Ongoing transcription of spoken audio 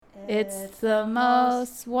It's the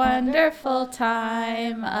most wonderful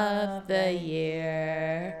time of the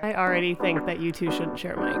year. I already think that you two shouldn't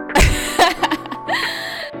share a mic.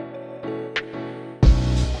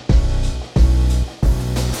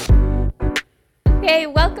 Hey,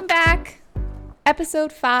 welcome back.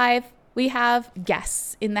 Episode 5. We have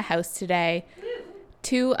guests in the house today.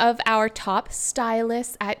 2 of our top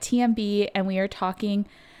stylists at TMB, and we are talking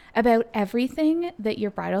about everything that your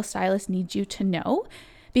bridal stylist needs you to know.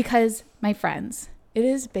 Because, my friends, it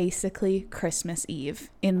is basically Christmas Eve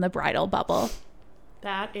in the bridal bubble.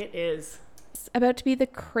 That it is. It's about to be the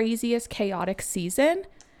craziest, chaotic season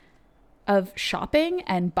of shopping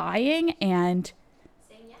and buying and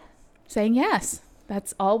saying yes.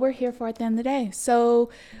 That's all we're here for at the end of the day. So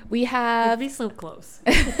we have... Be so close.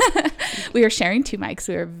 We are sharing 2 mics.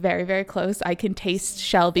 We are very, very close. I can taste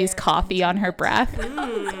Shelby's coffee on her breath.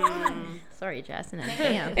 Sorry, Jess and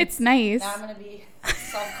Adele. It's nice. Now I'm going to be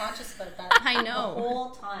self-conscious about that. I know. The whole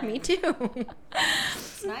time. Me too.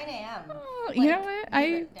 It's 9 a.m. Oh, you know what?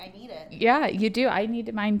 I need it. Yeah, you do. I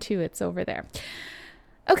need mine too. It's over there.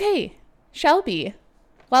 Okay, Shelby,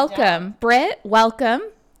 welcome. Yeah. Brit, welcome.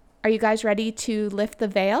 Are you guys ready to lift the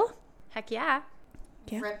veil? Heck yeah.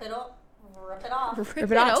 Yeah. Rip it off. Rip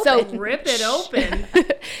it off. So Rip it open.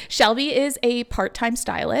 Shelby is a part-time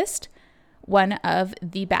stylist, one of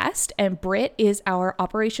the best, and Brit is our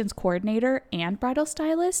operations coordinator and bridal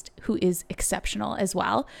stylist, who is exceptional as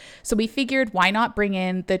well. So we figured, why not bring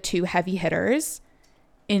in the 2 heavy hitters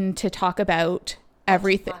in to talk about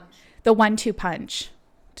everything, the 1-2 punch,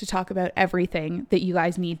 to talk about everything that you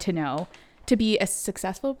guys need to know to be a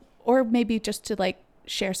successful, or maybe just to like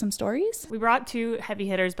share some stories. We brought 2 heavy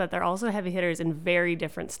hitters, but they're also heavy hitters in very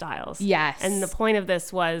different styles. Yes. And the point of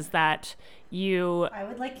this was that I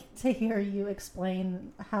would like to hear you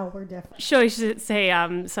explain how we're different. Sure, you should say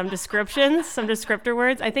some descriptions, some descriptor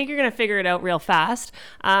words. I think you're going to figure it out real fast.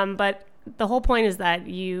 But the whole point is that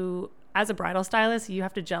you, as a bridal stylist, you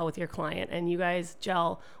have to gel with your client, and you guys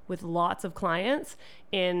gel with lots of clients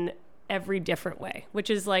in every different way, which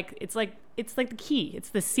is like, it's like the key. It's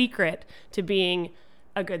the secret to being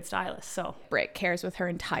a good stylist. So Brit cares with her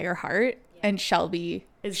entire heart, and Shelby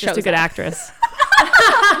is just a good actress.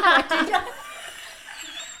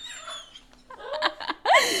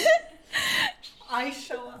 I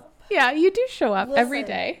show up. Yeah, you do show up every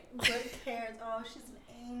Listen, day. Brit cares. Oh, she's an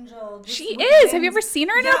angel. Just She with is. things. Have you ever seen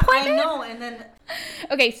her in an Yeah, appointment? I know. And then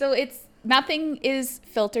Okay, so it's nothing is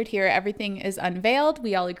filtered here. Everything is unveiled.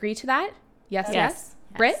 We all agree to that? Yes, yes. Yes.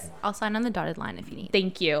 Brit? I'll sign on the dotted line if you need.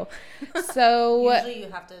 Thank you. So, usually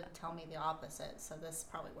you have to tell me the opposite, so this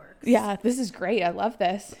probably works. yeah, this is great. I love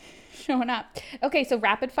this. Showing up. Okay, so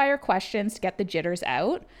rapid fire questions to get the jitters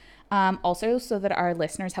out. Also, so that our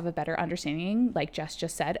listeners have a better understanding, like Jess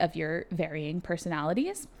just said, of your varying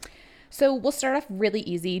personalities. So we'll start off really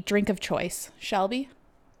easy. Drink of choice. Shelby?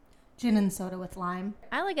 Gin and soda with lime.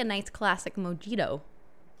 I like a nice classic mojito.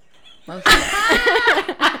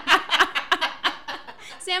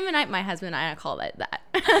 Sam and I, my husband and I call it that.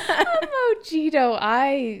 Mojito.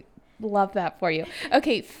 I love that for you.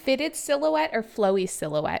 Okay, fitted silhouette or flowy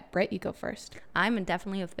silhouette? Britt, you go first. I'm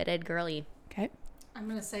definitely a fitted girly. Okay. I'm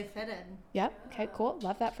going to say fitted. Yep. Okay, cool.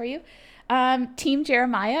 Love that for you. Team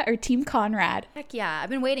Jeremiah or Team Conrad? Heck yeah. I've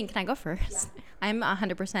been waiting. Can I go first? Yeah. I'm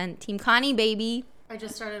 100% Team Connie, baby. I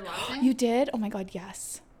just started watching. You did? Oh my God,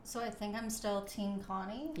 yes. So I think I'm still Team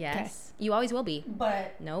Connie. Yes. Okay. You always will be.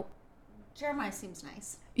 But nope. Jeremiah seems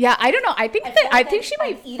nice. Yeah, I don't know. I think she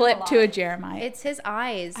might flip to a Jeremiah. It's his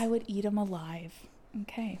eyes. I would eat him alive.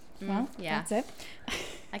 Okay. Well, yeah. That's it.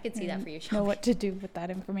 I could see that for you, Shelby. Know what to do with that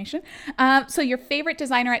information. So your favorite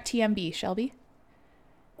designer at TMB, Shelby?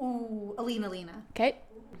 Ooh, Alina. Okay.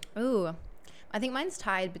 Ooh. I think mine's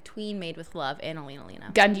tied between Made with Love and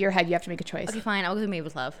Alina. Gun to your head. You have to make a choice. Okay, fine. I'll go with Made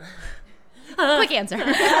with Love. Quick answer.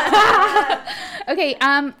 Okay.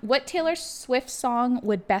 What Taylor Swift song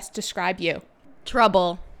would best describe you?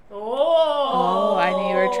 Trouble. Oh, I knew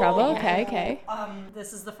you were trouble. Yeah. Okay.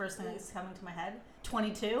 This is the first thing that's coming to my head.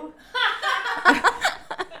 22.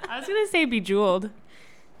 I was going to say Bejeweled.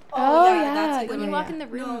 Oh yeah. That's when you walk in the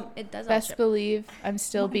room, it does Best believe I'm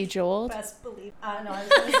still bejeweled. Best believe. No, I was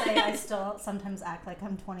going to say I still sometimes act like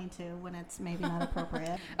I'm 22 when it's maybe not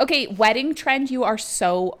appropriate. Okay, wedding trend you are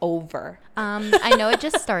so over. I know it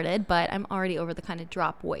just started, but I'm already over the kind of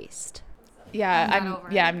drop waist. Yeah, I'm not over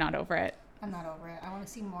it. not over it. I'm not over it. I want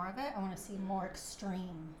to see more of it. I want to see more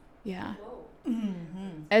extreme. Yeah.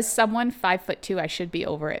 Mm-hmm. As someone 5'2", I should be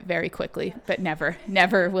over it very quickly, but never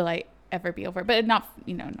will I ever be over. But not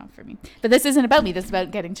for me. But this isn't about me. This is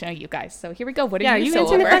about getting to know you guys. So here we go. What are you you so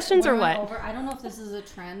answering the over? questions or What am I what? over? I don't know if this is a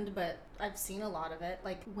trend, but I've seen a lot of it.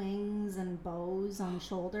 Like wings and bows on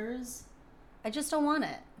shoulders. I just don't want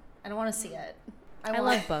it. I don't want to see it. I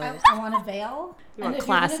love bows. I want a veil. You And want if you're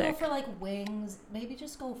classic. gonna go for like wings, maybe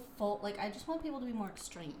just go full. Like I just want people to be more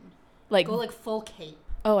extreme. Like, Go like full cape.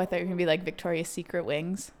 oh, I thought you were gonna be like Victoria's Secret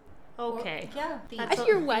wings. Okay. Yeah. At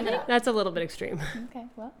your wedding? That's a little bit extreme. Okay,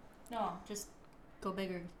 well. No, just go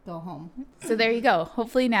big or go home. So there you go.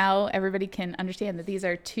 Hopefully now everybody can understand that these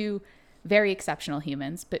are two very exceptional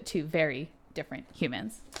humans, but two very different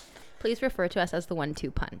humans. Please refer to us as the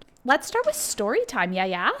 1-2 punch. Let's start with story time.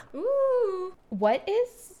 Yeah. Ooh. What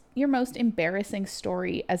is your most embarrassing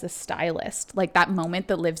story as a stylist? Like that moment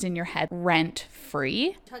that lives in your head rent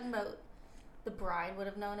free? Talking about the bride would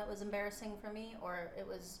have known it was embarrassing for me, or it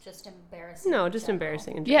was just embarrassing. No, in just general?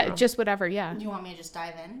 embarrassing in general. Yeah, just whatever. Yeah. Do you want me to just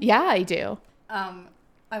dive in? Yeah, I do.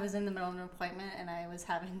 I was in the middle of an appointment and I was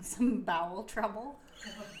having some bowel trouble,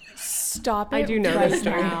 Stop it. I do know right this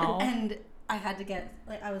story. now. and I had to get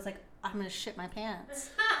I was like, I'm gonna shit my pants.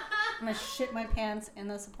 I'm gonna shit my pants in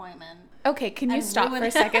this appointment. Okay, can you And stop for ruin-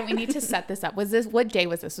 a second? We need to set this up. What day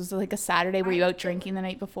was this? Was it like a Saturday? Were you out drinking the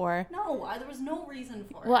night before? No, there was no reason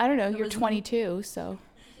for it. Well, I don't know. There You're was 22, so.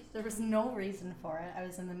 There was no reason for it. I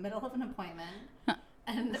was in the middle of an appointment,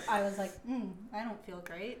 and I was like, I don't feel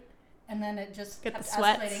great. And then it just Get the kept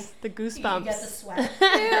sweats, escalating. the You get the goosebumps. sweat.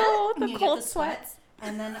 Ew, the You get cold the sweats.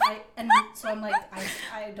 And then so I'm like,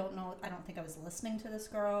 I don't know. I don't think I was listening to this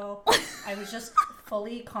girl. I was just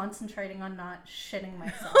fully concentrating on not shitting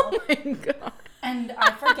myself. Oh my God. And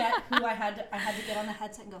I forget who I had to get on the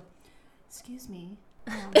headset and go, excuse me.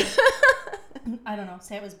 I don't know.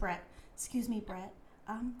 Say it was Brett. Excuse me, Brett.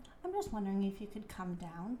 I'm just wondering if you could come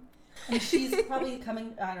down. And she's probably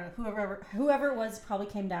coming. I don't know. Whoever it was probably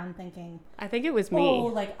came down thinking, I think it was me. oh,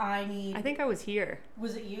 like I need. I think I was here.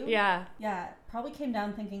 Was it you? Yeah. Yeah. Probably came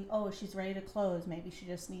down thinking, oh, she's ready to close. Maybe she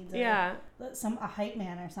just needs Yeah. a hype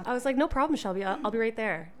man or something. I was like, no problem, Shelby. I'll be right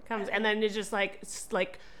there. Comes. And then it's just like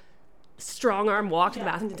strong arm walk to the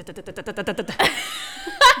bathroom.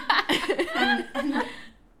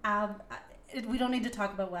 We don't need to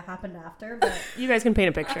talk about what happened after, but You guys can paint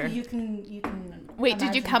a picture. you can. Wait,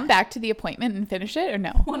 did you imagine come it. back to the appointment and finish it or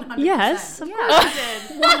no? 100%. Yes. Of Yeah. course I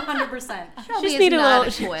did. 100%. Shelby Just is need a not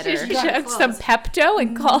little- Twitter. She Yeah, took some close. Pepto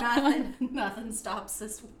and called Nothing stops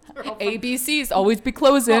this girl from ABCs. Always be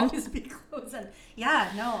closing. always be closing.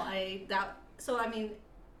 Yeah, no, so I mean,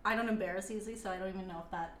 I don't embarrass easily, so I don't even know if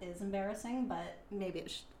that is embarrassing, but maybe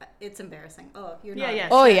it's embarrassing. Oh, you're Yeah, not. yeah.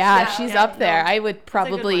 Oh yeah, Yeah, she's yeah, up there. no. I would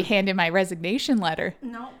probably one. hand in my resignation letter.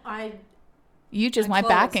 No, You just I went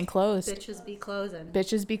back closed. and closed. bitches be closing.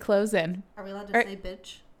 Bitches be closing. Are we allowed to Er- say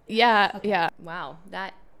bitch? Yeah, Okay. yeah. Wow.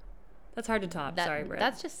 That's hard to top. Sorry, Brett.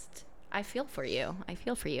 That's just, I feel for you.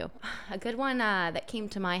 A good one that came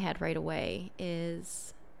to my head right away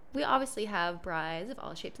is, we obviously have brides of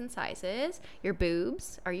all shapes and sizes. Your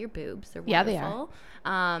boobs are your boobs. They're Yeah, they wonderful.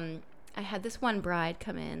 I had this one bride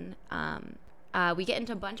come in. We get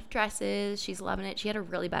into a bunch of dresses. She's loving it. She had a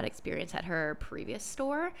really bad experience at her previous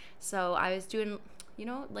store. So I was doing,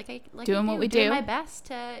 Doing what we doing do. my best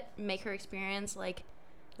to make her experience like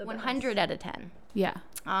The 100 out of 10. Yeah.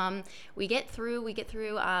 We get through.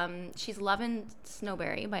 She's loving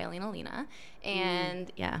Snowberry by Alina,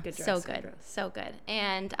 and yeah, Good dress, so good good, dress. so good.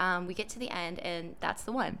 And we get to the end, and that's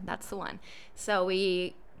the one. So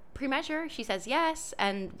we pre-measure. She says yes,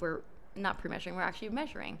 and we're not pre-measuring. We're actually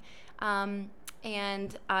measuring.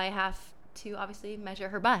 And I have to obviously measure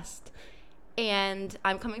her bust, and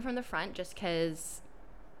I'm coming from the front just because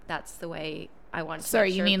that's the way I want to. Sorry,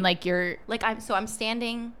 make you sure- mean like you're I'm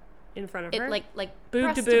standing in front of it her. like Boob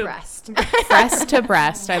breast to boob. breast. breast to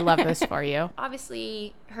breast. I love this for you.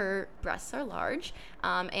 Obviously, her breasts are large,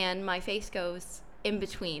 and my face goes in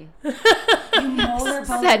between. You mold her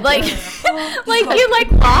both Said, like- together. Like you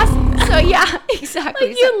like lost So yeah, exactly.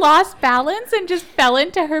 like you lost balance and just fell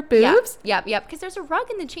into her boobs. Yep. Because there's a rug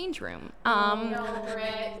in the change room. So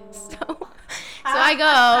I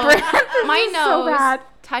go. My is so nose bad.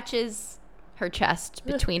 touches her chest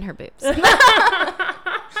between her boobs, and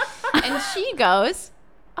she goes,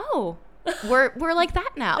 "Oh, we're like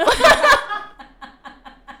that now."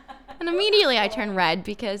 And immediately I turn red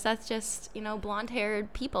because that's just,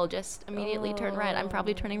 blonde-haired people just immediately turn red. I'm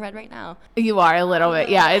probably turning red right now. You are a little bit.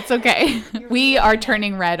 Yeah, it's okay. We are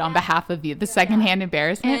turning red on behalf of you. The secondhand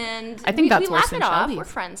embarrassment. And I think that's we worse laugh than it off. Shelby's. We're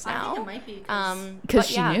friends I now. think it might be Because but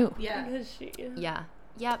she yeah. knew. yeah. Yeah.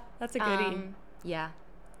 Yep. That's a goodie. Yeah.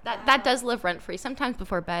 That does live rent free. Sometimes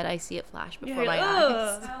before bed I see it flash before my eyes.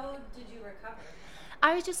 Ugh. How did you recover?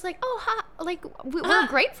 I was just like, oh, ha, like we're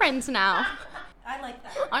great friends now. I like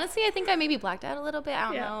that. Honestly, I think I maybe blacked out a little bit. I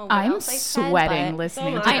don't know. what I'm else I said, sweating but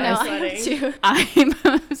listening to I know, this. I am too.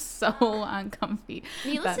 I'm so uncomfy.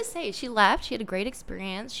 Needless to say, she left. She had a great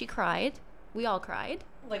experience. She cried. We all cried.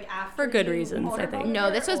 Like after For good you reasons, I think. motorboated No,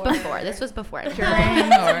 her, this was or- before. This was before. I was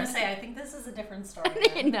gonna say, I think this is a different story.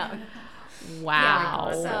 then. No. Wow.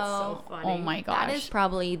 That's So- so funny. Oh my gosh. That is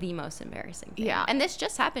probably the most embarrassing thing. Yeah. And this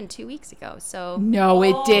just happened 2 weeks ago. So, No,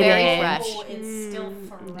 it Oh, didn't. Very fresh. It's still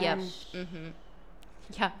fresh. yep. Mm-hmm.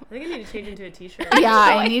 Yeah. I think I need to change into a t-shirt. Yeah,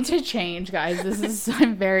 I need to change, guys. This is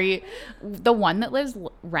I'm very the one that lives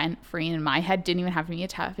rent free in my head didn't even have me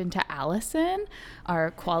tap into Allison,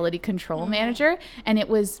 our quality control manager, and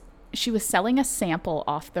she was selling a sample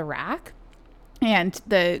off the rack. And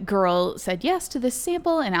the girl said yes to this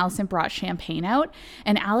sample, and Allison brought champagne out.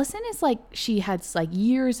 And Allison is like, she has like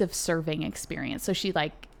years of serving experience. So she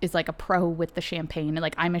like is like a pro with the champagne. And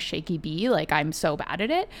like, I'm a shaky bee. Like, I'm so bad at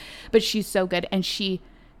it. But she's so good. And she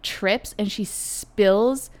trips and she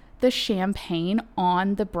spills the champagne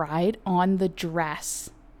on the bride, on the dress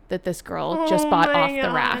that this girl just bought my off the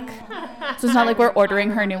God. rack. So it's not like we're ordering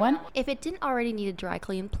her a new one. If it didn't already need a dry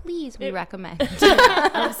clean, please, we recommend.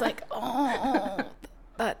 I was like, oh,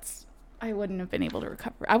 I wouldn't have been able to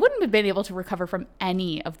recover. I wouldn't have been able to recover from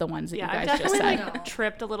any of the ones that Yeah, you I've guys just definitely said. like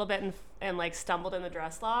tripped a little bit and like stumbled in the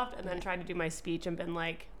dress loft and then tried to do my speech and been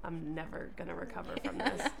like, I'm never gonna recover from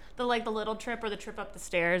this. The little trip or the trip up the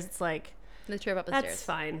stairs, it's like The trip up the that's stairs.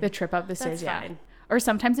 fine. The trip up the stairs, That's yeah. fine. Or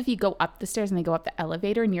sometimes if you go up the stairs and they go up the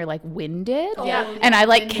elevator and you're like winded, Yeah. and I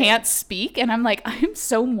like can't speak, and I'm like, I'm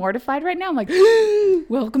so mortified right now. I'm like,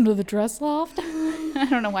 welcome to the dress loft. I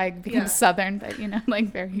don't know why I became Southern, but like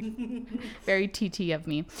very, very TT of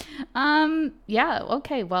me. Yeah.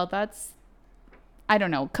 Okay. Well, that's, I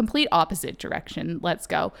don't know, complete opposite direction. Let's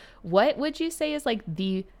go. What would you say is like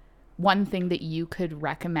the one thing that you could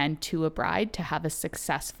recommend to a bride to have a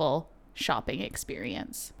successful shopping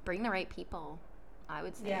experience? Bring the right people, I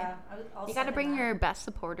would say. Yeah. You got to bring your best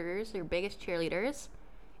supporters, your biggest cheerleaders.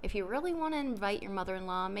 If you really want to invite your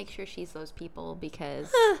mother-in-law, make sure she's those people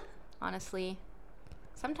because honestly,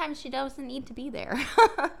 sometimes she doesn't need to be there.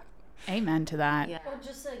 Amen to that. Yeah. Or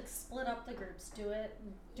just like split up the groups. Do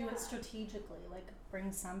it strategically. Like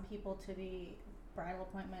bring some people to the bridal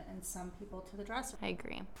appointment and some people to the dress. I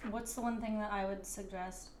agree. What's the one thing that I would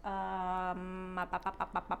suggest? I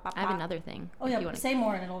have another thing. Oh if yeah, you wanna- say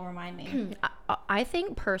more and it'll remind me. I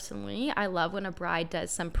think personally, I love when a bride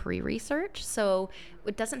does some pre-research. So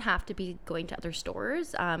it doesn't have to be going to other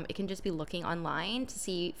stores. It can just be looking online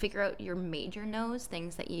to figure out your major no's,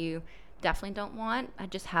 things that you definitely don't want.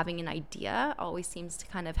 Just having an idea always seems to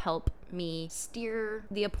kind of help me steer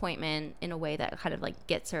the appointment in a way that kind of like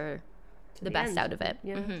gets her the best end. out of it.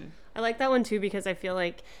 Yeah. Mm-hmm. I like that one too because I feel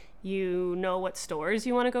like you know what stores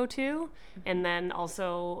you want to go to, and then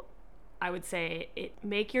also I would say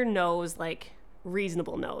make your nose like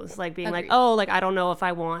reasonable nose, like being like, Agreed. oh, like I don't know if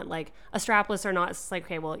I want like a strapless or not. It's like,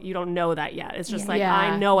 okay, well, you don't know that yet. It's just like Yeah.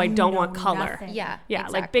 I know I don't want know color. nothing. Yeah. Yeah,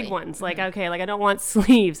 like exactly. big ones. Like, okay, like I don't want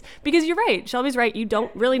sleeves. Because you're right. Shelby's right. You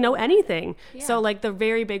don't really know anything. Yeah. So like the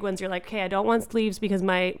very big ones, you're like, okay, I don't want sleeves because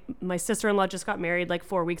my sister-in-law just got married like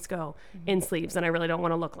 4 weeks ago in sleeves and I really don't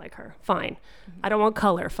want to look like her. Fine. I don't want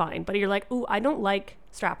color. Fine. But you're like, ooh, I don't like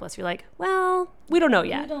strapless. You're like, well, we don't know You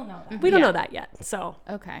yet. don't know that. We don't Yeah. know that yet. So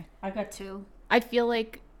Okay. I've got two. I feel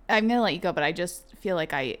like I'm going to let you go, but I just feel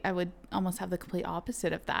like I would almost have the complete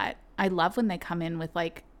opposite of that. I love when they come in with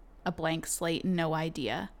like a blank slate and no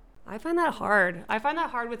idea. I find that hard. I find that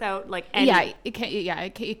hard without like any. Yeah,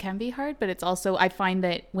 it can be hard, but it's also, I find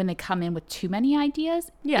that when they come in with too many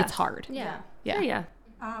ideas, Yeah. it's hard. Yeah. Yeah.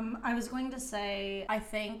 I was going to say, I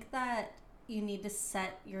think that you need to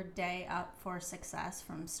set your day up for success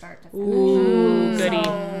from start to finish. Ooh, goody.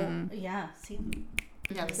 So, yeah, see,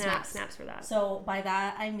 Yeah, the Snaps for that. so by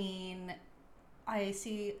that I mean, I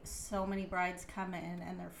see so many brides come in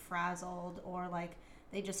and they're frazzled, or like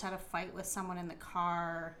they just had a fight with someone in the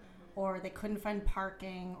car, or they couldn't find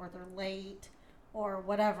parking, or they're late, or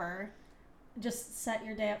whatever. Just set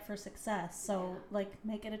your day up for success. So like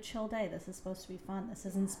make it a chill day. This is supposed to be fun. This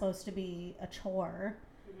isn't supposed to be a chore.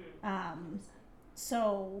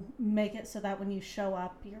 So make it so that when you show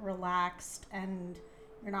up, you're relaxed and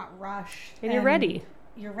you're not rushed. And you're ready.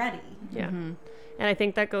 You're ready. Yeah. And I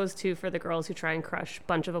think that goes too for the girls who try and crush a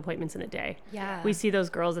bunch of appointments in a day. Yeah. We see those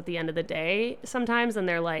girls at the end of the day sometimes and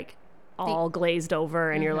they're like all glazed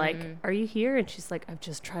over and you're like, are you here? And she's like, I've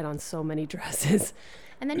just tried on so many dresses.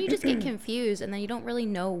 And then you just get confused and then you don't really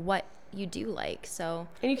know what you do like. So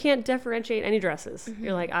And you can't differentiate any dresses.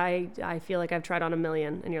 You're like, I feel like I've tried on a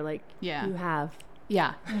million. And you're like, Yeah. you have.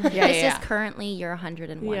 Yeah. This is currently your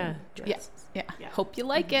 101 Yeah. dress. Yeah. Hope you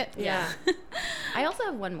like it. Yeah. I also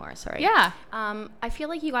have one more, sorry. Yeah. I feel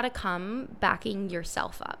like you got to come backing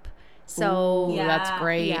yourself up. So, Ooh, that's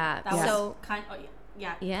great. yeah. That So, was kind. Oh,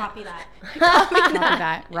 yeah. Yeah. Copy that. Copy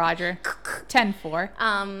that, Roger. 10-4.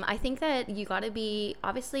 I think that you got to be,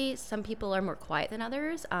 obviously, some people are more quiet than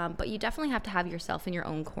others, but you definitely have to have yourself in your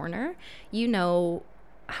own corner. You know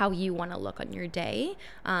how you want to look on your day.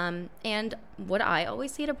 And what I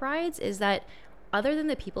always say to brides is that other than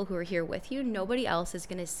the people who are here with you, nobody else is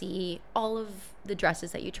going to see all of the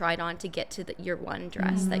dresses that you tried on to get to your one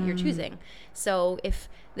dress that you're choosing. So if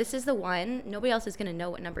this is the one, nobody else is going to know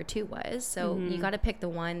what number 2 was. So you got to pick the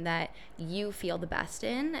one that you feel the best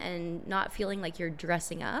in, and not feeling like you're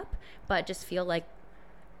dressing up, but just feel like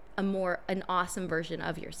an awesome version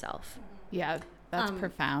of yourself. Yeah. That's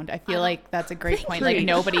profound. I feel like that's a great point. Like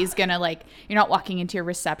nobody's gonna you're not walking into your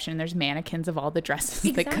reception. There's mannequins of all the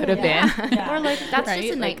dresses that could have been. Yeah. Or like that's right?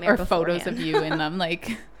 just a nightmare. Or photos of beforehand. you in them.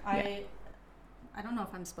 Like I don't know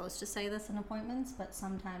if I'm supposed to say this in appointments, but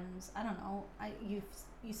sometimes I don't know.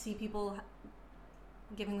 You see people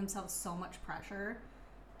giving themselves so much pressure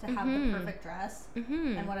to have the perfect dress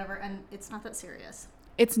and whatever, and it's not that serious.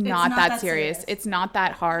 it's not that serious. It's not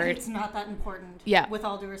that hard. It's not that important. Yeah. With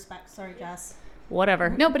all due respect, sorry, Jess. Whatever.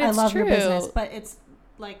 No, but it's I love true. your business, but it's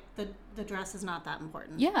like the dress is not that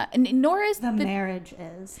important. Yeah, and nor is The marriage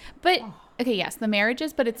is. But okay, yes, the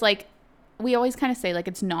marriages, but it's like we always kind of say like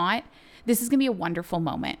it's not. This is gonna be a wonderful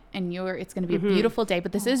moment, and it's gonna be a beautiful day.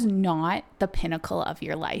 But this is not the pinnacle of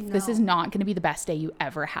your life. This is not gonna be the best day you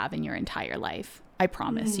ever have in your entire life. I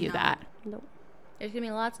promise you that. Nope. There's gonna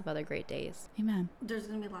be lots of other great days. Amen. There's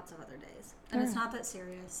gonna be lots of other days, and it's not that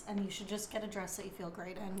serious. And you should just get a dress that you feel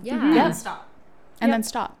great in. Yeah. And Yeah. stop. And then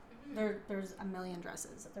stop. There's a million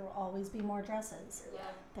dresses. There will always be more dresses. Yeah.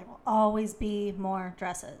 There will always be more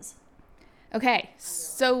dresses. Okay,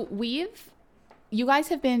 so you guys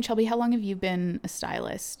have been, Shelby, how long have you been a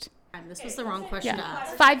stylist? This was the wrong question to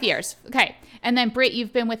ask. 5 years. Okay. And then Brit,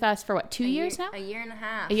 you've been with us for what, 2 years now? A year and a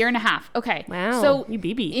half. A year and a half. Okay. Wow. So you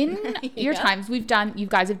BB. in your times, you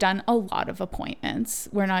guys have done a lot of appointments.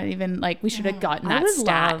 We're not even we should have gotten that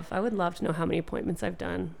stat. I would love to know how many appointments I've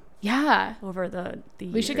done Yeah. over the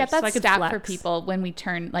years. We should get so that I could stat for flex. people when we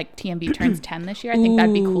turn, TMB turns 10 this year. I think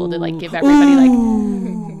that'd be cool to give everybody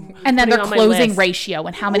and then Put it their on my closing list. ratio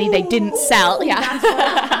and how many they didn't sell. Yeah.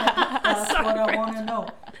 That's what I want to know.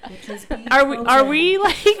 Are we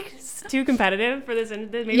too competitive for this?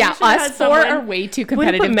 Maybe Yeah, we should have us had four someone- are way too Would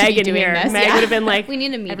have competitive put to Meg be in doing here. this. Meg Yeah. would have been like, We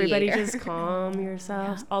need a mediator. everybody just calm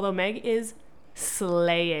yourselves. Although Meg is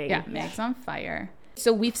slaying. Yeah, Meg's on fire.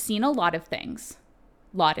 So we've seen a lot of things.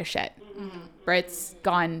 Lot of shit. Brit's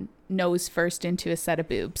gone nose first into a set of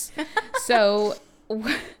boobs. So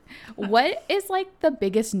what is the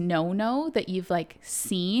biggest no-no that you've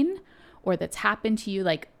seen or that's happened to you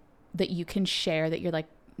that you can share that you're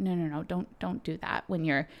no, don't do that when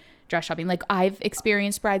you're dress shopping? I've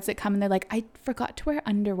experienced brides that come and they're like, I forgot to wear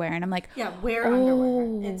underwear. And I'm like, Yeah, wear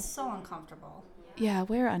underwear. It's so uncomfortable. yeah,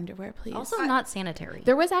 wear underwear, please. Also not sanitary.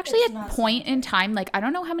 There was actually It's a not point in time, I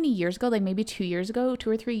don't know how many years ago, maybe 2 years ago, 2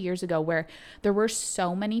 or 3 years ago, where there were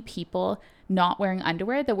so many people not wearing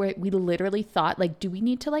underwear that we literally thought, do we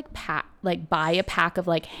need to buy a pack of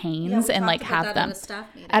Hanes we and talked about have that them at a staff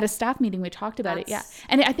meeting. At a staff meeting? We talked about it, yeah. That's-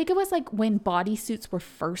 And I think it was when bodysuits were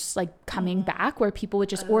first coming back, where people would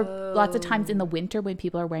just, or lots of times in the winter when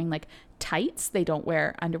people are wearing tights, they don't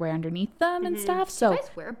wear underwear underneath them and stuff. So You guys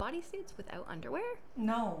wear bodysuits without underwear?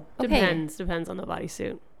 No. Okay. Depends on the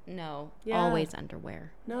bodysuit. No, Yeah. always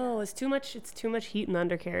underwear. No, it's too much heat in the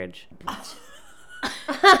undercarriage.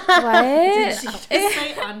 what? Did she just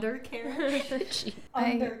say undercarriage?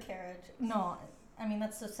 Undercarriage. No, I mean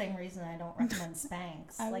that's the same reason I don't recommend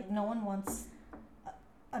Spanx. No one wants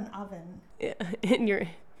an oven. In your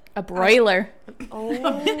A broiler.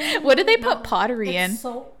 oh What do they put pottery in? It's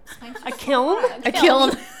so Spanx a is so kiln. hot. A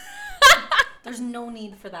kiln. There's no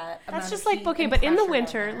need for that. That's amount just of heat okay, and but in the pressure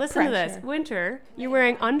winter, down there. listen to this. Winter, you're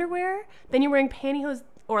wearing underwear, then you're wearing pantyhose,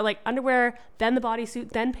 or underwear, then the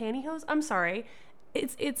bodysuit, then pantyhose. I'm sorry,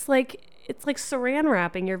 it's like saran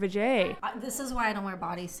wrapping your vajay. This is why I don't wear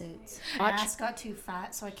bodysuits. My ass got too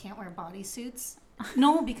fat, so I can't wear bodysuits.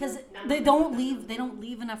 No, because they don't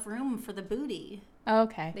leave enough room for the booty.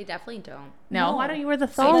 Okay. They definitely don't. No. Why don't you wear the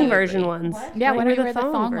thong version ones? What? Yeah, why don't you wear the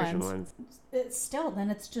thong thong version ones? It's still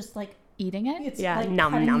then it's just Eating it? it's Yeah, like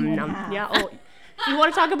num cutting num you in num. half. Yeah. Oh, you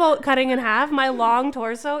want to talk about cutting in half? My long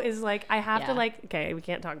torso is I have Yeah. to okay, we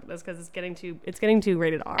can't talk about this because it's getting too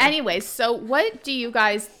rated R. Anyways, so what do you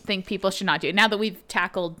guys think people should not do now that we've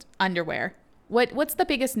tackled underwear? What's the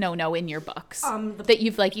biggest no-no in your books that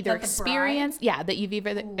you've like either experienced? Yeah, that you've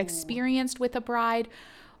either experienced with a bride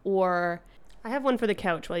or... I have one for the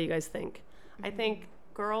couch while you guys think. I think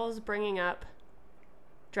girls bringing up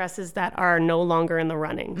dresses that are no longer in the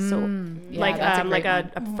running. So like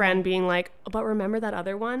a friend being like, oh, but remember that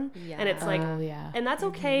other one? Yeah. And it's like, and that's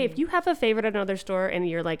okay. If you have a favorite at another store and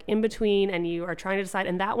you're like in between and you are trying to decide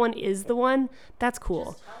and that one is the one, that's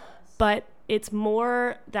cool. But it's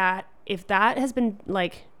more that if that has been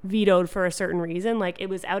like vetoed for a certain reason, like it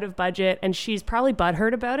was out of budget and she's probably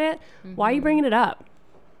butthurt about it, why are you bringing it up?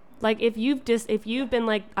 Like if you've been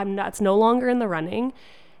like, it's no longer in the running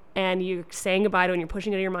and you're saying goodbye to it and you're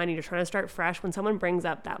pushing it in your mind and you're trying to start fresh, when someone brings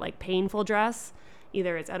up that like painful dress,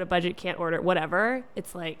 either it's out of budget, can't order it, whatever,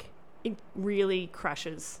 it's like, it really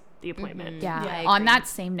crushes the appointment. Yeah. On that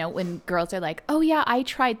same note, when girls are like, oh yeah, I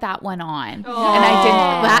tried that one on and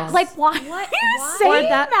I didn't, like why are you saying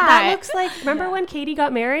that? That looks like, remember when Katie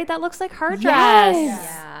got married? That looks like her dress.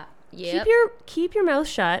 Yes. Yeah. Keep your mouth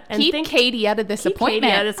shut and keep Katie out of this appointment.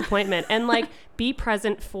 Katie out of this appointment and like be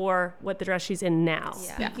present for what the dress she's in now.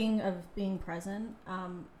 Yeah. Speaking of being present,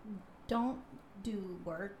 don't do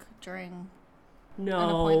work during an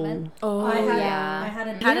appointment. I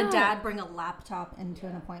had a dad bring a laptop into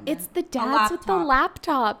an appointment. It's the dads with the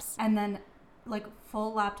laptops. And then like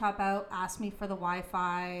full laptop out, asked me for the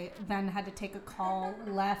Wi-Fi, then had to take a call,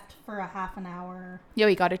 left for a half an hour. Yo,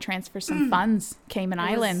 he got to transfer some funds, Cayman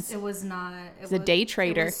Islands. It was not. It was a day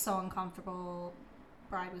trader. It was so uncomfortable.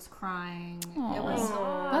 Bride was crying. Aww. It was.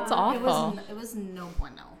 That's awful. It was no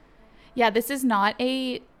bueno. Yeah, this is not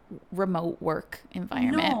a remote work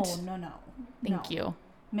environment. No. Thank you.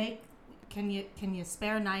 Can you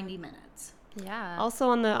spare 90 minutes? Yeah. Also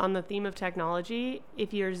on the theme of technology,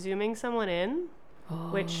 if you're zooming someone in,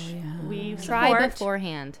 which we try support,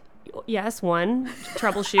 beforehand. Yes, one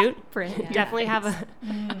troubleshoot. Yeah. Definitely have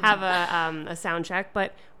a sound check,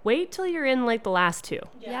 but wait till you're in like the last two.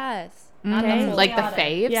 Yes. Okay. Like the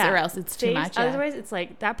faves, or else it's too much. Otherwise, it's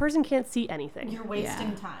like that person can't see anything. You're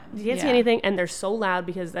wasting time. You can't see anything, and they're so loud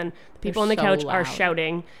because then the people on the couch are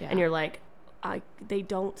shouting, and you're like, they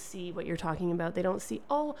don't see what you're talking about. They don't see,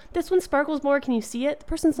 oh, this one sparkles more. Can you see it? The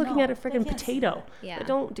person's looking at a freaking potato. Yeah. But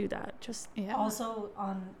don't do that. Just Also,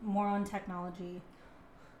 on technology,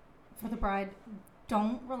 for the bride,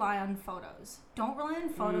 don't rely on photos. Don't rely on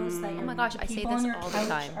photos that Oh my gosh, I say people this on your all the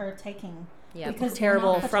couch time. are taking. Yeah. Because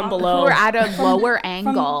terrible they're not from photographers. below. We're at a lower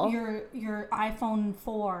angle. From your iPhone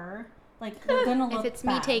 4, like they're gonna look. If it's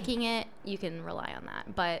bad. me taking it, you can rely on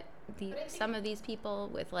that. But some of these people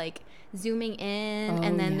with like zooming in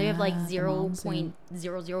and then they have like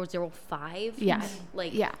 0.0005. Yeah.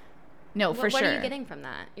 Like No, for sure. What are you getting from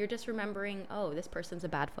that? You're just remembering, oh, this person's a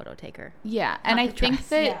bad photo taker. Yeah, and I think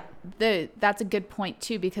that Yeah. that's a good point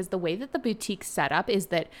too, because the way that the boutique's set up is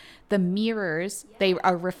that the mirrors, they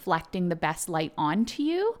are reflecting the best light onto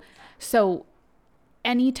you. So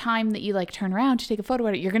anytime that you like turn around to take a photo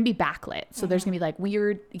of it, you're going to be backlit. So there's going to be like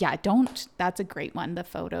weird, that's a great one, the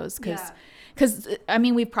photos, because I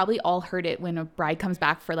mean, we've probably all heard it when a bride comes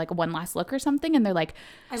back for like a one last look or something, and they're like,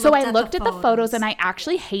 I looked at the photos and I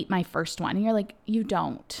actually hate my first one. And you're like, you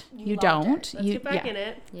don't. Let's get back in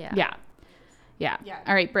it. Yeah.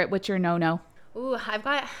 All right, Britt, what's your no-no? Ooh, I've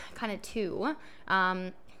got kind of two.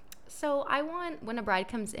 So I want, when a bride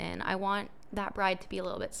comes in, I want that bride to be a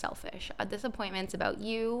little bit selfish. This appointment's about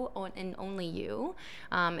you and only you.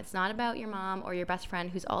 It's not about your mom or your best friend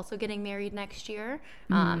who's also getting married next year.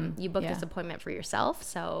 You booked this appointment for yourself,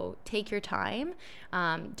 so take your time.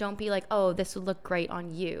 Don't be like, oh, this would look great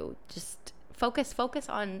on you. Just focus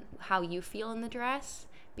on how you feel in the dress,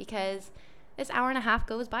 because this hour and a half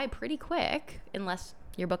goes by pretty quick unless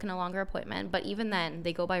you're booking a longer appointment. But even then,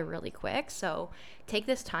 they go by really quick. So take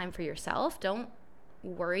this time for yourself. Don't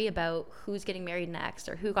worry about who's getting married next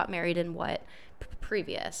or who got married in what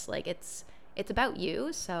previous. Like it's about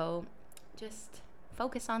you, so just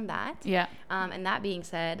focus on that. And that being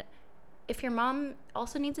said, if your mom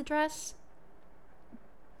also needs a dress,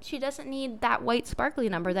 she doesn't need that white sparkly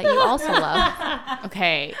number that you also love.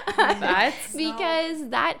 Okay, that's because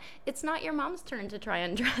it's not your mom's turn to try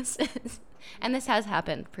on dresses. And this has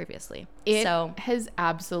happened previously. It has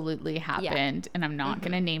absolutely happened, and I'm not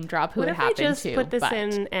going to name drop who it happened to. What if I just put this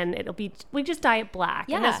in and we just dye it black,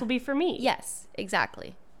 and this will be for me? Yes,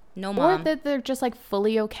 exactly. No mom. Or that they're just like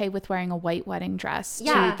fully okay with wearing a white wedding dress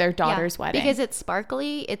to their daughter's wedding. Because it's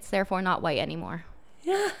sparkly, it's therefore not white anymore.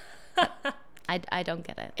 Yeah. I don't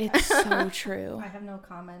get it. It's so true. I have no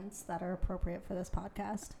comments that are appropriate for this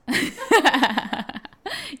podcast.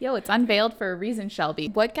 Yo, it's unveiled for a reason, Shelby.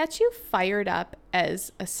 What gets you fired up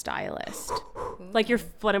as a stylist? Like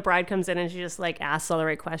when a bride comes in and she just like asks all the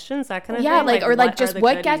right questions, that kind of Yeah, thing. like, or like just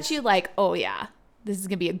what gets goodies? you like, oh yeah, this is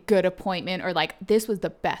gonna be a good appointment, or like this was the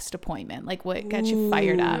best appointment. Like what gets you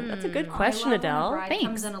fired up? That's a good I question, love when a Adele. bride Thanks.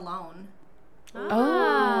 comes in alone.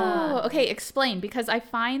 Oh, okay. Explain, because I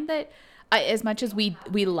find that as much as we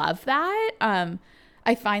love that,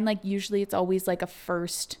 I find like usually it's always like a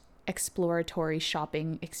first exploratory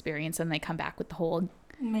shopping experience, and they come back with the whole.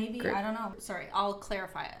 Maybe, Group. I don't know. Sorry, I'll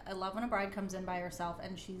clarify it. I love when a bride comes in by herself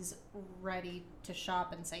and she's ready to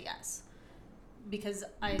shop and say yes. Because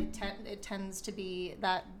it tends to be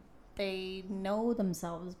that they know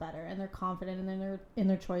themselves better and they're confident in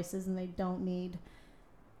their choices, and they don't need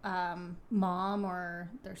mom or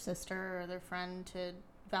their sister or their friend to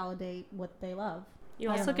validate what they love. You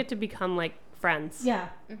I don't also know. get to become like friends. Yeah.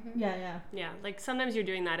 Yeah. Yeah, like sometimes you're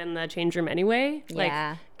doing that in the change room anyway. Like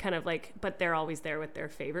Yeah. kind of like, but they're always there with their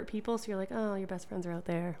favorite people. So you're like, oh, your best friends are out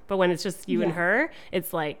there. But when it's just you and Yeah. her,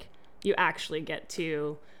 it's like you actually get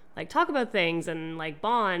to like talk about things and like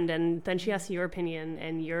bond. And then she asks your opinion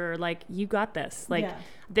and you're like, you got this. Like, Yeah.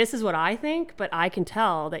 this is what I think, but I can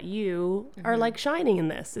tell that you are like shining in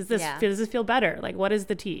this. Does this feel better? Like, what is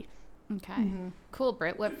the tea? Okay, cool,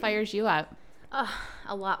 Britt. What fires you up?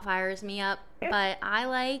 A lot fires me up, but I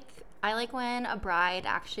like when a bride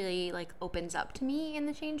actually like opens up to me in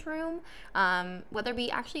the change room, whether it be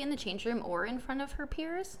actually in the change room or in front of her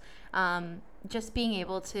peers. Just being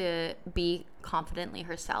able to be confidently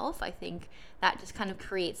herself, I think that just kind of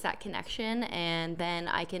creates that connection, and then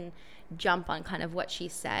I can jump on kind of what she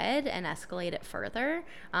said and escalate it further.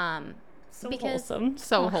 So Because- wholesome.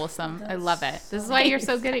 So wholesome. I love it. This is why you're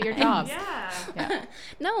so good at your job. Yeah.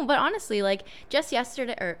 No, but honestly, like just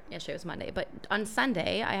yesterday was Monday, but on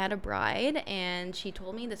Sunday I had a bride and she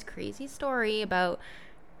told me this crazy story about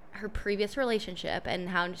her previous relationship and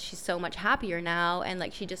how she's so much happier now, and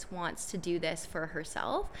like she just wants to do this for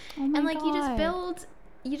herself. Oh my And like you God.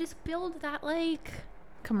 just build that like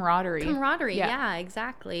Camaraderie. yeah,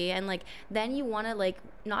 exactly. And like then you want to like,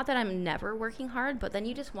 not that I'm never working hard, but then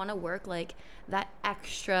you just want to work like that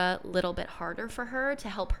extra little bit harder for her to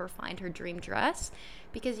help her find her dream dress,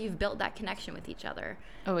 because you've built that connection with each other.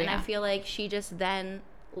 Oh, And yeah. I feel like she just then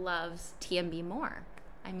loves TMB more.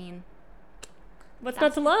 I mean, What's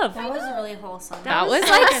not to love? That was really wholesome. That was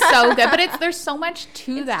like so good, but there's so much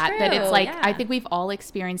to that true, it's like, yeah. I think we've all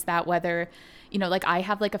experienced that, whether, you know, like I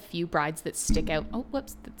have like a few brides that stick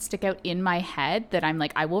out in my head that I'm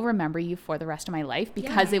like, I will remember you for the rest of my life,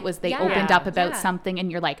 because it was, they Yeah. opened up about Yeah. something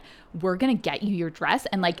and you're like, we're going to get you your dress.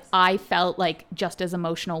 And like, I felt like just as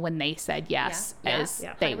emotional when they said yes Yeah. as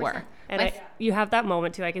Yeah. they 100%. were. And you have that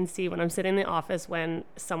moment too. I can see when I'm sitting in the office when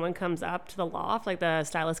someone comes up to the loft, like the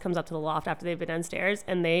stylist comes up to the loft after they've been downstairs,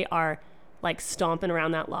 and they are like stomping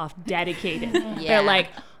around that loft, dedicated. Yeah. They're like,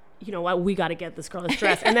 you know what, we got to get this girl this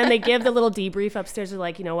dress. And then they give the little debrief upstairs. They're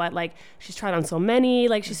like, you know what, like she's tried on so many,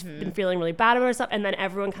 like she's been feeling really bad about herself. And then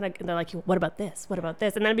everyone kind of, they're like, what about this? What about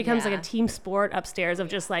this? And then it becomes like Yeah. a team sport upstairs of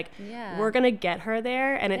just like, Yeah. we're going to get her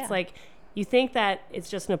there. And it's Yeah. like, you think that it's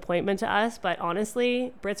just an appointment to us, but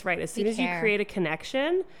honestly, Britt's right. As soon as you care. create a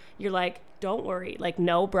connection, you're like, don't worry, like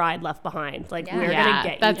no bride left behind. Like Yeah. we're gonna Yeah,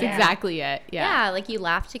 get you that's there. exactly it. yeah, like you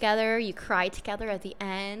laugh together, you cry together at the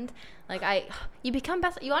end. Like you become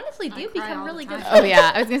best. You honestly do cry become all the really good. time. Oh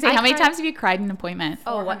yeah. I was going to say, I how many cried- times have you cried in an appointment?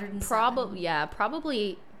 Oh, 407.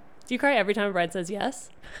 probably Do you cry every time a bride says yes?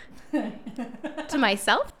 to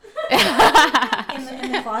myself.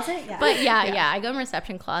 in the closet? Yeah. But yeah, I go in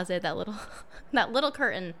reception closet. That little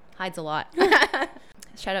curtain hides a lot.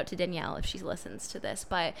 Shout out to Danielle if she listens to this.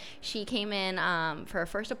 But she came in for her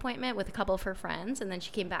first appointment with a couple of her friends, and then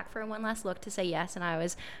she came back for one last look to say yes. And I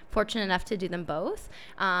was fortunate enough to do them both.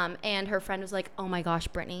 And her friend was like, "Oh my gosh,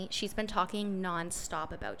 Brittany, she's been talking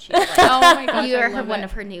nonstop about you. Like, Oh my gosh, you I are love one it.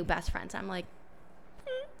 of her new best friends." I'm like,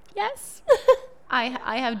 yes.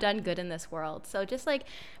 I have done good in this world. So just like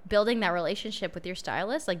building that relationship with your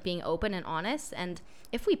stylist, like being open and honest. And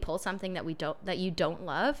if we pull something that you don't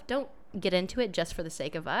love, don't get into it just for the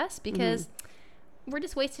sake of us, because we're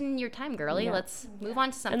just wasting your time, girly. Yeah. Let's move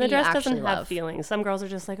on to something And the dress you doesn't actually have love. feelings. Some girls are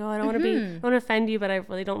just like, oh, I don't want to I don't want to offend you, but I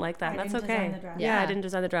really don't like that. I That's didn't okay. design the dress. Yeah, I Yeah. didn't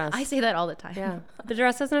design the dress. I say that all the time. yeah, the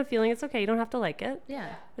dress doesn't have feeling. It's okay. You don't have to like it.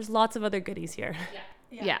 Yeah. There's lots of other goodies here.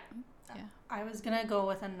 Yeah. I was gonna go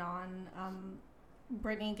with a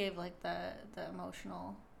Brittany gave like the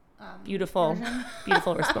emotional Beautiful, version.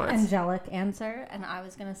 beautiful response. Angelic answer, and I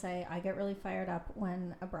was gonna say I get really fired up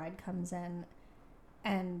when a bride comes in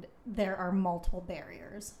and there are multiple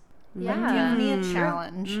barriers Yeah. Give me a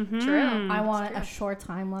challenge. True. I want a short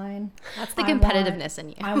timeline. That's the I want- competitiveness in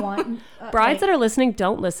you. I want Brides that are listening,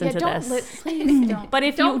 don't listen to this. Please don't. But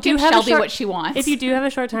if Don't you do give have Shelby a short, what she wants. if you do have a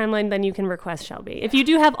short timeline, then you can request Shelby. If you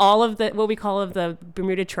do have all of the what we call of the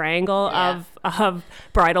Bermuda Triangle of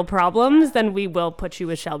bridal problems, then we will put you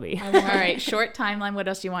with Shelby. All right, short timeline. What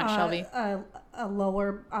else do you want, Shelby? a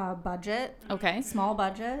lower budget, Okay. small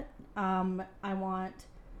budget. I want.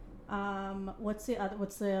 What's the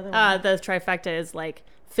other one? The trifecta is like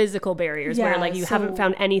physical barriers where like you haven't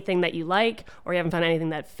found anything that you like, or you haven't found anything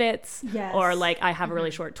that fits, Yes. or like I have a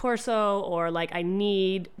really short torso, or like I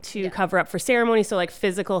need to cover up for ceremony. So like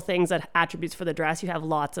physical things, that attributes for the dress, you have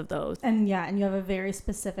lots of those. And you have a very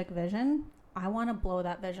specific vision. I want to blow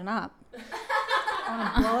that vision up. I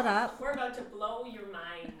want to blow it up. We're about to blow your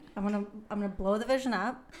mind. I'm gonna blow the vision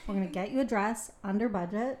up. We're gonna get you a dress under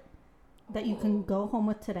budget that you can go home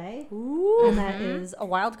with today. Ooh. And that is a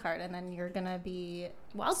wild card, and then you're gonna be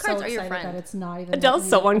Wild so cards are your excited friend. that it's not even. Adele's what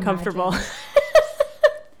so you uncomfortable. imagined.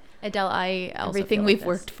 Adele, I also Everything feel we've like this.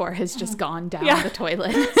 worked for has just gone down Yeah. the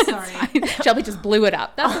toilet. Sorry. Shelby just blew it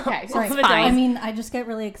up. That's okay. Sorry. It's Adele. fine. I mean, I just get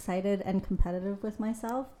really excited and competitive with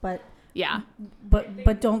myself, but Yeah.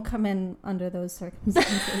 don't come in under those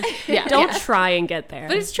circumstances. Yeah. Don't yeah. try and get there.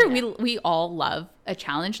 But it's true. We all love a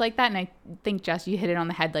challenge like that. And I think, Jess, you hit it on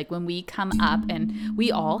the head. Like when we come up and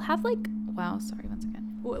we all have like, wow, sorry, once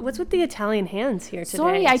again. What's with the Italian hands here today?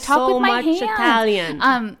 Sorry, I talk so with my much hands.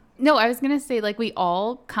 Italian. No, I was going to say like we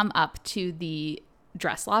all come up to the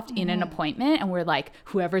dress loft in an appointment and we're like,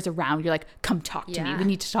 whoever's around, you're like, come talk to me. Yeah. We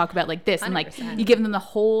need to talk about like this. And like 100%. you give them the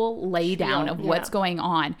whole lay down of Yeah. what's going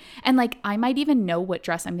on. And like, I might even know what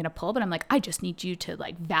dress I'm going to pull, but I'm like, I just need you to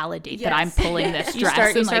like validate that I'm pulling this You dress.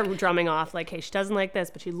 start and like, drumming off like, hey, she doesn't like this,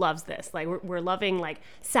 but she loves this. Like we're loving like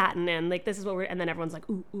satin, and like this is what we're. And then everyone's like,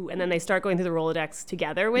 ooh, ooh, and then they start going through the Rolodex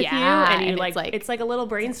together with you, Yeah, and you and like, it's like a little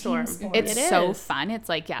brainstorm. sport. it's It so is. fun. It's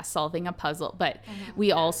like, yeah, solving a puzzle. But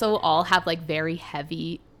we also all have like very heavy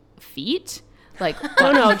feet. Like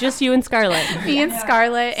No, just you and Scarlett. me and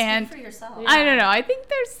Scarlett and for yourself. I don't know. I think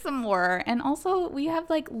there's some more. And also we have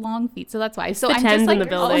like long feet. So that's why. So The I'm tens just like in the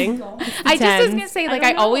building. I just was tens. gonna say, like,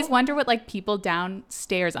 I always wonder what like people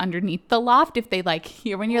downstairs underneath the loft, if they like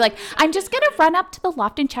hear when you're like, I'm just gonna run up to the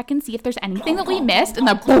loft and check and see if there's anything that we missed, and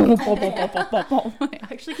then boom, boom, boom, boom, boom, boom, boom. I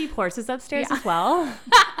actually keep horses upstairs as well.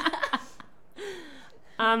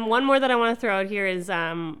 One more that I want to throw out here is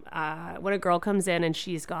when a girl comes in and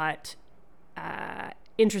she's got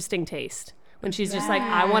interesting taste. When she's just like,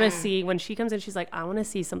 I want to see, when she comes in, she's like, I want to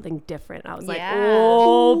see something different. I was like, Yeah.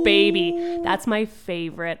 oh, baby. That's my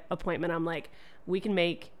favorite appointment. I'm like,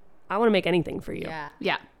 I want to make anything for you. Yeah.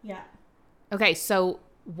 Yeah. Yeah. Okay. So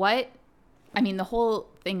the whole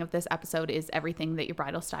thing of this episode is everything that your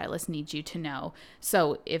bridal stylist needs you to know.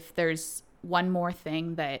 So if there's one more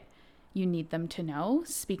thing that you need them to know,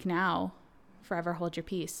 speak now, forever hold your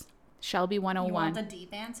peace. Shelby 101. You want the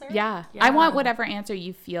deep answer? Yeah. Yeah. I want whatever answer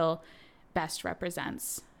you feel best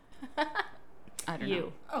represents. I don't know.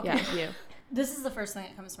 You. Okay. Yeah, you. This is the first thing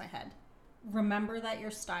that comes to my head. Remember that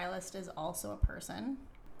your stylist is also a person.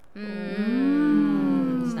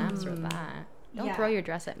 Snaps with that. Don't Yeah. throw your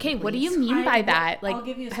dress at me. Okay, what do please. you mean by I- that? I'll Like,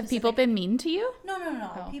 give you a have people specific- been mean to you? No.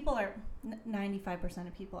 Oh. People are 95%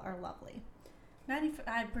 of people are lovely.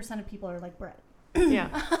 95% of people are like Brit. Yeah.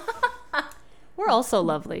 We're also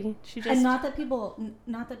lovely. She just And not that people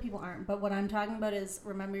aren't, but what I'm talking about is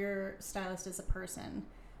remember your stylist is a person.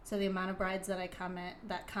 So the amount of brides that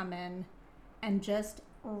come in and just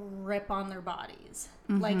rip on their bodies,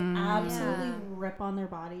 like absolutely Yeah. rip on their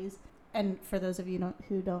bodies. And for those of you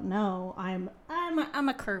who don't know, I'm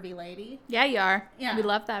a curvy lady. Yeah, you are. Yeah. We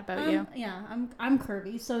love that about you. Yeah, I'm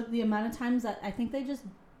curvy. So the amount of times that I think they just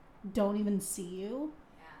don't even see you,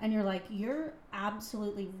 and you're like, you're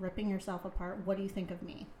absolutely ripping yourself apart. What do you think of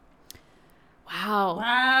me? Wow.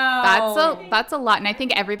 Wow. That's a lot, and I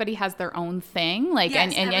think everybody has their own thing. Like, Yes,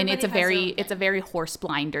 and it's everybody a has their own it's a thing. very horse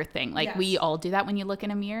blinder thing. Like we Yes. all do that when you look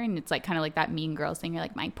in a mirror, and it's like kind of like that Mean Girls thing. You're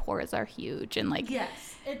like, my pores are huge, and like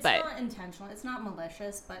Yes, it's But- not intentional. It's not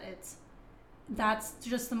malicious, but that's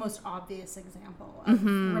just the most obvious example of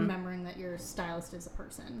remembering that your stylist is a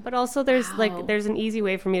person. But also there's Wow. there's an easy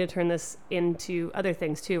way for me to turn this into other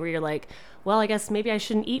things too, where you're like, well, I guess maybe I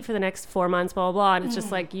shouldn't eat for the next 4 months, blah, blah, blah. And it's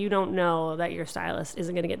just like, you don't know that your stylist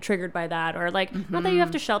isn't going to get triggered by that. Or like, not that you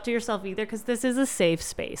have to shelter yourself either, because this is a safe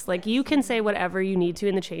space. Like you can say whatever you need to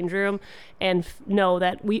in the change room and know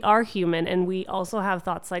that we are human and we also have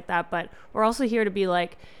thoughts like that. But we're also here to be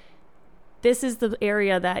like, this is the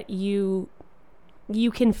area that you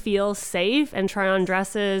can feel safe and try on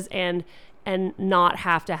dresses and and not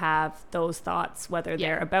have to have those thoughts, whether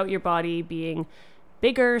they're about your body being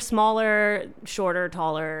bigger, smaller, shorter,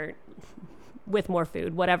 taller, with more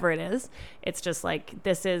food, whatever it is. It's just like,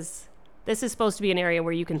 this is supposed to be an area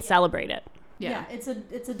where you can celebrate it. Yeah, it's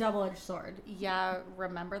a double-edged sword. Yeah,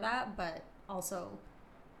 remember that, but also,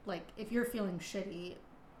 like, if you're feeling shitty,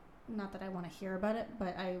 not that I want to hear about it,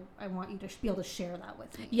 but I want you to be able to share that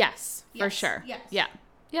with me. Yes, for sure. Yes. Yeah.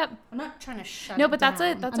 Yep. I'm not trying to shut No, it but down.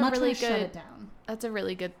 that's I'm a not really trying to shut good it down. That's a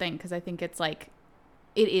really good thing, because I think it's like,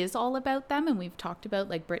 it is all about them, and we've talked about,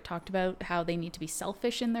 like Brit talked about, how they need to be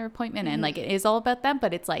selfish in their appointment, and like, it is all about them,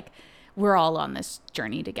 but it's like, we're all on this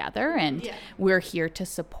journey together, and we're here to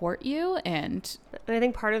support you. And I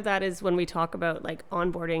think part of that is when we talk about like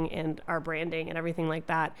onboarding and our branding and everything like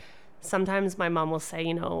that, sometimes my mom will say,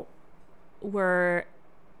 you know, we're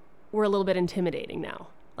a little bit intimidating now.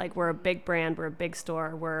 Like, we're a big brand, we're a big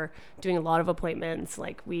store, we're doing a lot of appointments,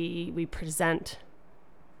 like we present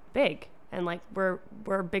big, and like we're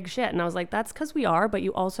big shit. And I was like, that's because we are, but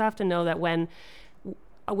you also have to know that when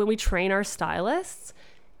we train our stylists,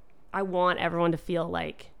 I want everyone to feel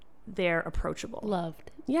like they're approachable. loved.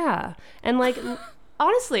 Yeah. And like,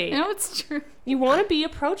 honestly, No, it's true. you want to be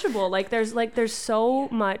approachable. There's so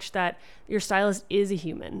much that your stylist is a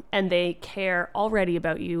human, and they care already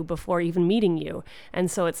about you before even meeting you. And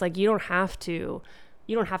so it's like, you don't have to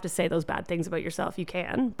say those bad things about yourself. You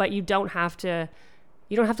can, but you don't have to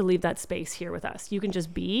leave that space here with us. You can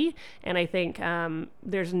just be. And I think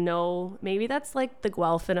maybe that's like the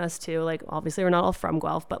Guelph in us too. Like, obviously we're not all from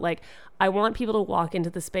Guelph, but like, I want people to walk into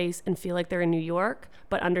the space and feel like they're in New York,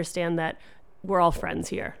 but understand that we're all friends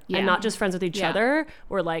here, and not just friends with each other.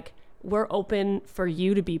 We're open for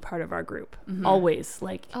you to be part of our group. Always.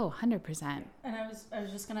 Like, 100%. And I was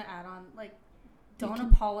just gonna add on, like, don't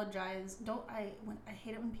apologize. I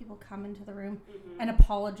hate it when people come into the room and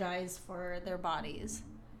apologize for their bodies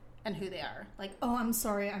and who they are. Like, oh, I'm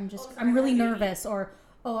sorry, I'm really nervous, or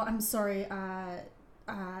oh, I'm sorry,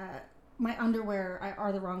 my underwear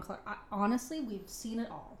are the wrong color. Honestly, we've seen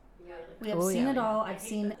it all. We have seen it all.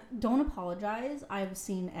 Don't apologize. I've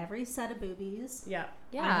seen every set of boobies. yeah.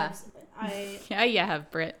 Yeah. You have,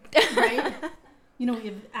 Brit. Right? You know,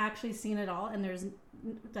 we've actually seen it all, and there's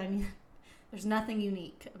nothing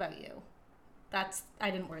unique about you.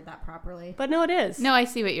 I didn't word that properly. But no, it is. No, I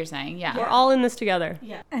see what you're saying. Yeah. We're all in this together.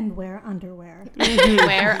 Yeah. And wear underwear.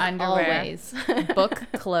 Wear underwear. Always. Book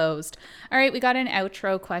closed. All right, we got an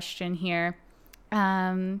outro question here.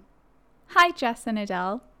 Hi, Jess and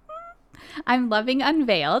Adele. I'm loving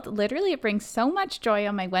Unveiled. Literally, it brings so much joy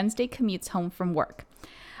on my Wednesday commutes home from work.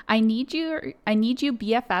 I need you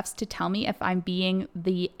BFFs to tell me if I'm being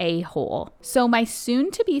the a-hole. So my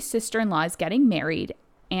soon-to-be sister-in-law is getting married,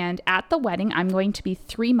 and at the wedding, I'm going to be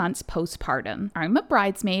 3 months postpartum. I'm a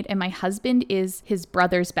bridesmaid, and my husband is his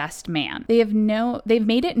brother's best man. They've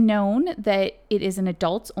made it known that it is an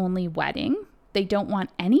adults-only wedding. They don't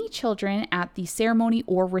want any children at the ceremony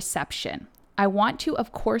or reception. I want to,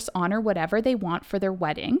 of course, honor whatever they want for their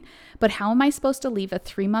wedding, but how am I supposed to leave a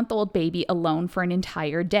 3-month-old baby alone for an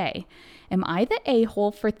entire day? Am I the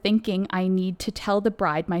a-hole for thinking I need to tell the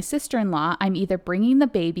bride, my sister-in-law, I'm either bringing the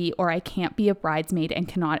baby or I can't be a bridesmaid and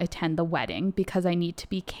cannot attend the wedding because I need to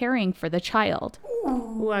be caring for the child?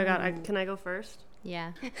 Can I go first?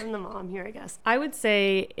 Yeah. I'm the mom here, I guess. I would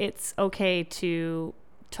say it's okay to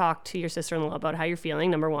talk to your sister-in-law about how you're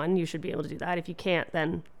feeling. Number one, you should be able to do that. If you can't,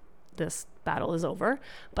 then this battle is over.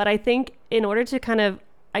 But I think in order to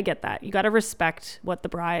I get that. You got to respect what the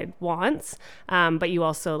bride wants. But you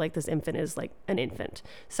also, like, this infant is like an infant.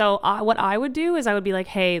 So what I would do is I would be like,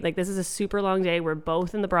 hey, like, this is a super long day. We're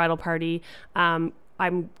both in the bridal party. I'm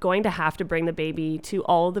going to have to bring the baby to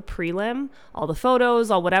all the prelim, all the photos,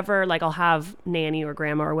 all whatever. Like, I'll have nanny or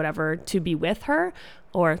grandma or whatever to be with her,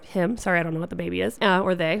 or him. Sorry, I don't know what the baby is.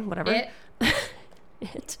 Or they, whatever.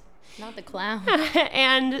 It. Not the clown.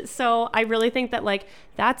 And so I really think that, like,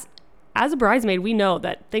 that's, as a bridesmaid, we know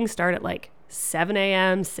that things start at like 7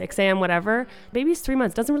 a.m., 6 a.m., whatever. Baby's 3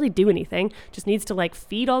 months, doesn't really do anything, just needs to like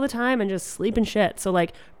feed all the time and just sleep and shit. So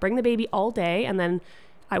like, bring the baby all day, and then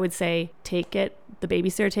I would say the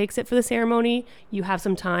babysitter takes it for the ceremony. You have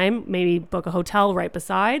some time, maybe book a hotel right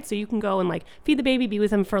beside, so you can go and like feed the baby, be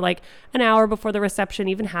with him for like an hour before the reception,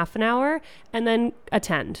 even half an hour, and then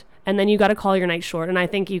attend. And then you got to call your night short. And I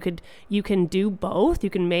think you can do both.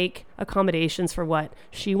 You can make accommodations for what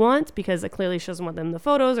she wants, because clearly she doesn't want them in the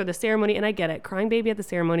photos or the ceremony. And I get it. Crying baby at the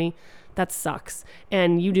ceremony, that sucks.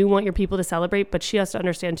 And you do want your people to celebrate, but she has to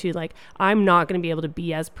understand too, like, I'm not going to be able to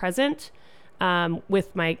be as present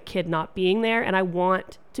with my kid not being there. And I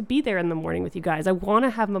want to be there in the morning with you guys. I want to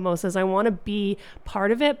have mimosas. I want to be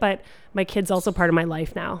part of it, but my kid's also part of my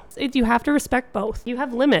life now. You have to respect both. You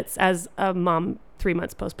have limits as a mom 3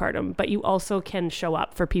 months postpartum, but you also can show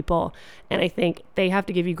up for people. And I think they have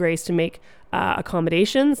to give you grace to make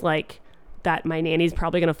accommodations, like that my nanny's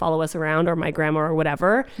probably going to follow us around, or my grandma or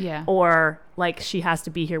whatever. Yeah. Or like she has to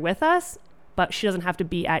be here with us, but she doesn't have to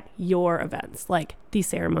be at your events, like the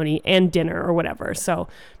ceremony and dinner or whatever. So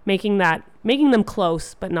making them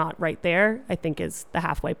close, but not right there, I think is the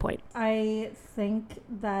halfway point. I think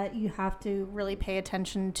that you have to really pay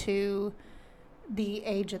attention to the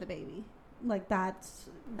age of the baby. Like that's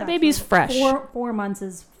The baby's like fresh. 4 months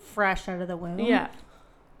is fresh out of the womb. Yeah.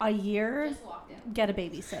 A year, get a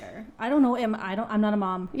babysitter. I don't know. I'm not a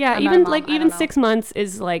mom. Yeah, I'm even not a mom. like I even don't know. 6 months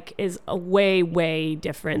is a way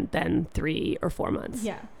different than 3 or 4 months.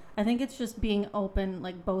 Yeah, I think it's just being open,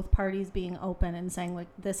 like both parties being open and saying like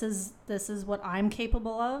this is what I'm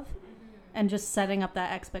capable of, and just setting up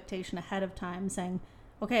that expectation ahead of time, saying,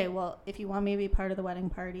 okay, well, if you want me to be part of the wedding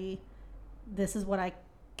party, this is what I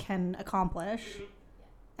can accomplish,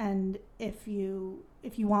 and if you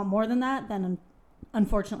want more than that, then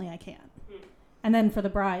unfortunately I can't. And then for the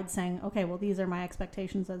bride, saying, okay, well, these are my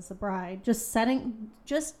expectations as the bride. Just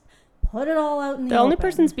put it all out in the only open.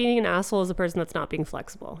 person's being an asshole is the person that's not being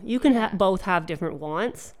flexible. You can both have different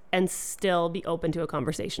wants and still be open to a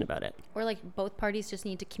conversation about it. Or like both parties just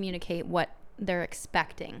need to communicate what they're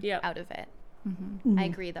expecting out of it. Mm-hmm. I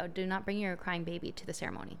agree, though. Do not bring your crying baby to the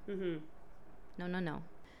ceremony. No.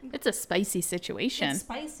 It's a spicy situation. It's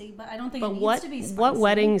spicy, but I don't think But it needs to be spicy. what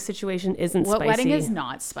wedding situation isn't What spicy? wedding is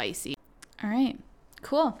not spicy? All right,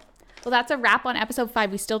 cool. Well, that's a wrap on episode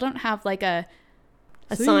 5. We still don't have like a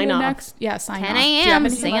sign off. Sign 10 off. Do you a.m. have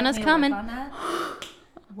any- Santa's Let me coming. work on that.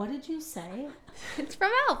 What did you say? It's from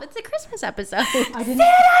Elf. It's a Christmas episode. I didn't.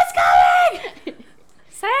 Santa's coming!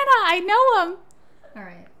 Santa, I know him. All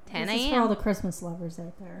right. 10 This is for all a.m. the Christmas lovers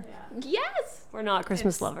out there. Yes. We're not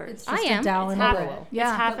Christmas lovers. It's I just am. Adele It's and half- Brit. Yeah.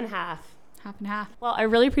 It's half and half. Half and half. Well, I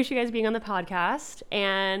really appreciate you guys being on the podcast,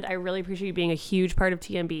 and I really appreciate you being a huge part of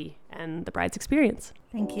TMB and the bride's experience.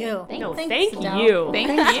 Thank you. No, Thanks, thank Adele. you. Thank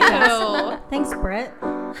Thanks, you. Thanks, Brit.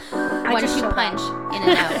 I just 1-2 showed up. punch in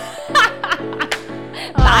and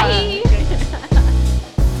out. Bye.